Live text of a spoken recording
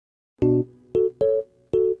It's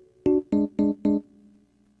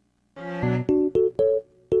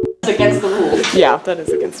against the rules. Yeah, that is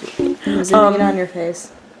against me. I'm zooming in on your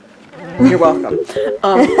face. You're welcome.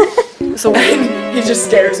 So he just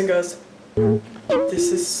stares and goes,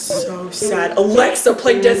 "This is so sad. Alexa,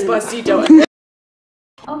 play Despacito."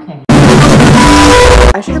 Okay.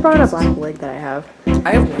 I should have brought a black wig that I have.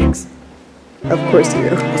 I have wigs. Of course you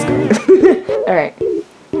do. Let's go. Alright.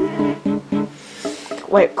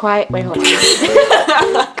 Wait, quiet. Wait, hold on.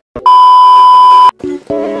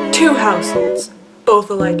 Two households, both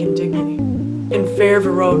alike in dignity, in fair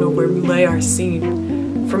Verona where we lay our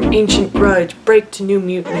scene. From ancient grudge break to new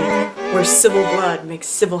mutiny, where civil blood makes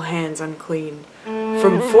civil hands unclean.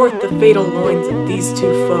 From forth the fatal loins of these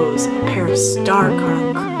two foes, a pair of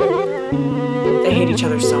star-crowned. They hate each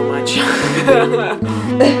other so much.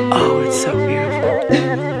 Oh, it's so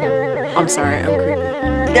beautiful. I'm sorry, I'm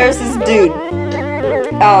creepy. There's this dude.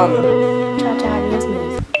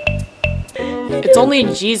 It's only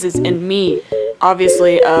Jesus and me.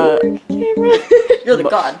 Obviously, You're the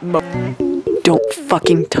god. Don't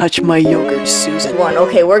fucking touch my yogurt, Susan. One.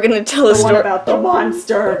 Okay, we're gonna tell a story about the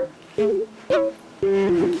monster. You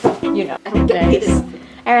know. I don't get this.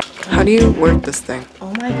 Alright. How do you work this thing?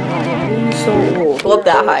 Oh my god, why are you so old? Go up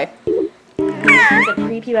that high. He's a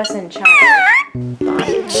prepubescent child.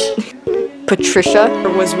 Patricia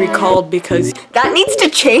Was recalled because that needs to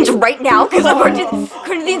change right now because I'm going to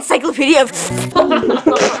the encyclopedia of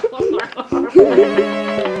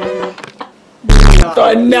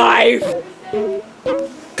the knife.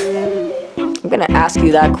 I'm gonna ask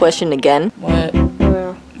you that question again. What?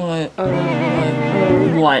 What?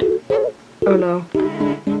 What? Oh no.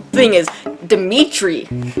 Thing is, Dimitri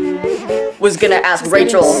was gonna ask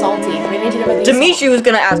Rachel. Salty. We need to go with these. Dimitri was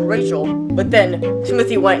gonna ask Rachel, but then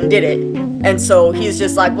Timothy went and did it, and so he's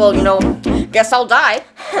just like, well, you know, guess I'll die.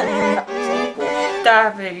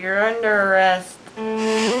 Stop it! You're under arrest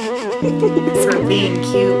for being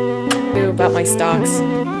cute. About my stocks.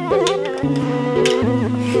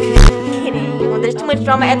 Kidding. When there's too much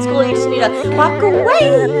drama at school, you just need to walk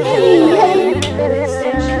away.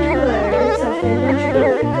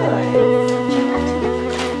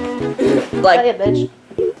 Like, Oh, yeah, bitch.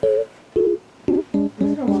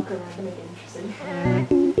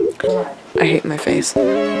 I hate my face. We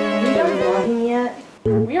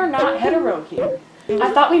are not hetero here.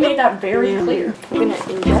 I thought we made that very clear. we're gonna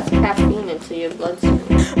ingest caffeine into your bloodstream.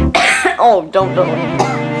 Oh, don't. Do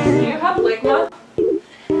you have Ligma?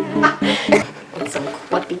 Some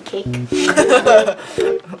quappy cake.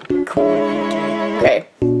 Okay,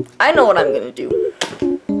 I know what I'm gonna do.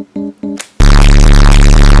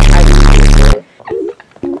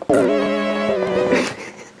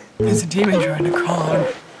 There's a demon trying to crawl on.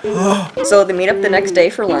 So they meet up the next day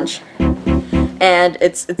for lunch, and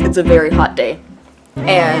it's a very hot day,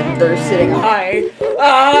 and they're sitting. Hi.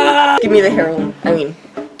 Ah! Give me the heroin. I mean,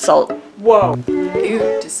 salt. Whoa.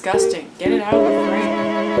 Ew, disgusting. Get it out of the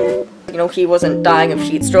frame. You know, he wasn't dying of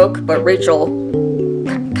heat stroke, but Rachel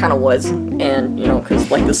kind of was, and you know,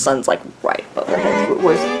 because like the sun's like right above their heads.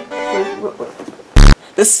 Where?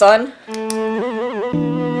 The sun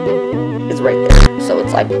is right there, so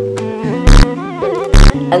it's like.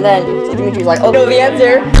 And then so Dimitri's like, oh, no, the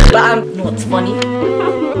answer, but I'm. You know what's funny?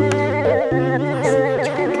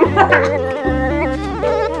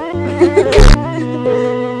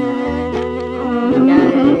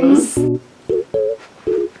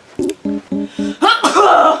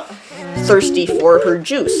 Thirsty for her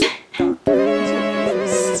juice.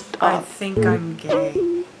 I think I'm gay.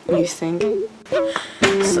 You think?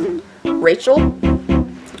 So, Rachel?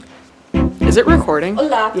 Is it recording?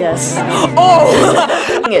 Yes. Oh!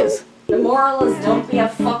 Thing is, The moral is don't be a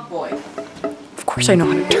fuckboy. Of course I know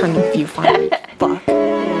how to turn the viewfinder. Fuck.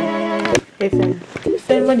 Hey Finn.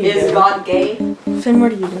 Finn, what are you is doing? God gay? Finn,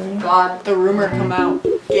 what are you doing? God, the rumor come out,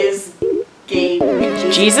 is gay.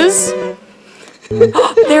 Jesus?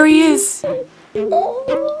 There he is!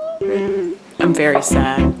 I'm very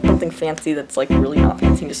sad. Something fancy that's like really not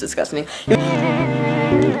fancy, just disgusting.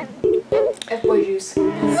 F-boy juice. I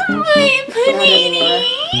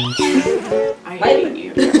hate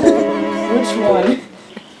you. Which one?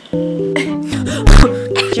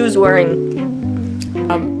 She was wearing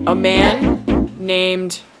A man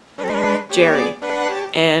named Jerry.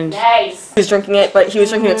 And Nice. he was drinking it, but he was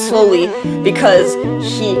drinking it slowly because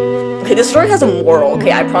he. Okay, this story has a moral.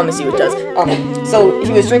 Okay, I promise you it does. So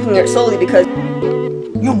he was drinking it slowly because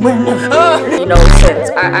you know, since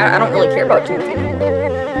I don't really care about Timothy anymore.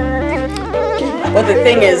 But the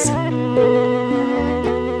thing is,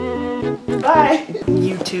 Bye.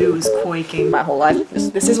 you too is quaking. my whole life,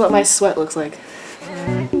 This is what my sweat looks like.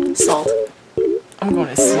 Salt. I'm going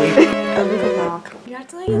to sleep. Leave a rock. You have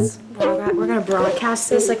to like this. We're gonna broadcast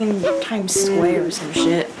this like in Times Square or some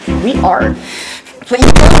shit. We are. But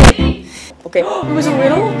you told me. Okay. It was a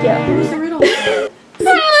riddle? Yeah. What was the riddle?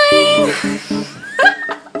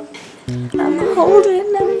 I'm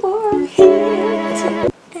holding them for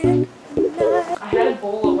him. I had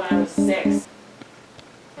Ebola when I was 6.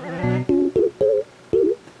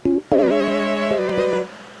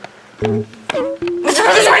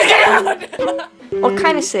 What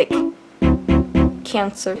kind of sick?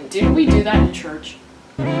 Cancer. Didn't we do that in church?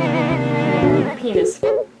 Penis.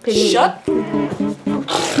 Shut.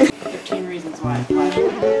 15 reasons why.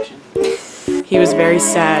 He was very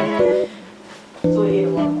sad. So he ate a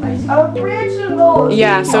lot of ice. Original!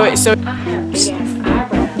 Yeah, so I have big ass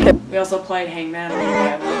eyebrows. We also played Hangman on the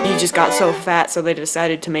Bible. he just got so fat, so they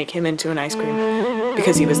decided to make him into an ice cream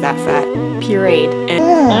because he was that fat. Pureed. And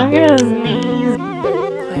I'm gonna sneeze.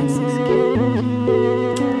 Clancy's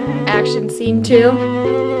Action scene 2.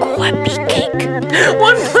 Quappy cake.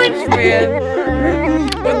 One Punch Man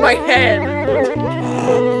with my head.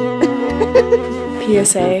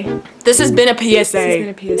 PSA. This has been a PSA. This has been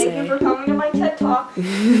a PSA. Thank you for coming to my TED Talk.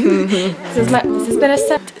 This has been a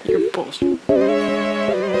set. You're bullshit.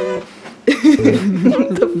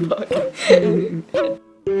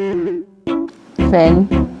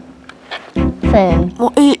 Finn.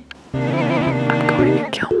 Well,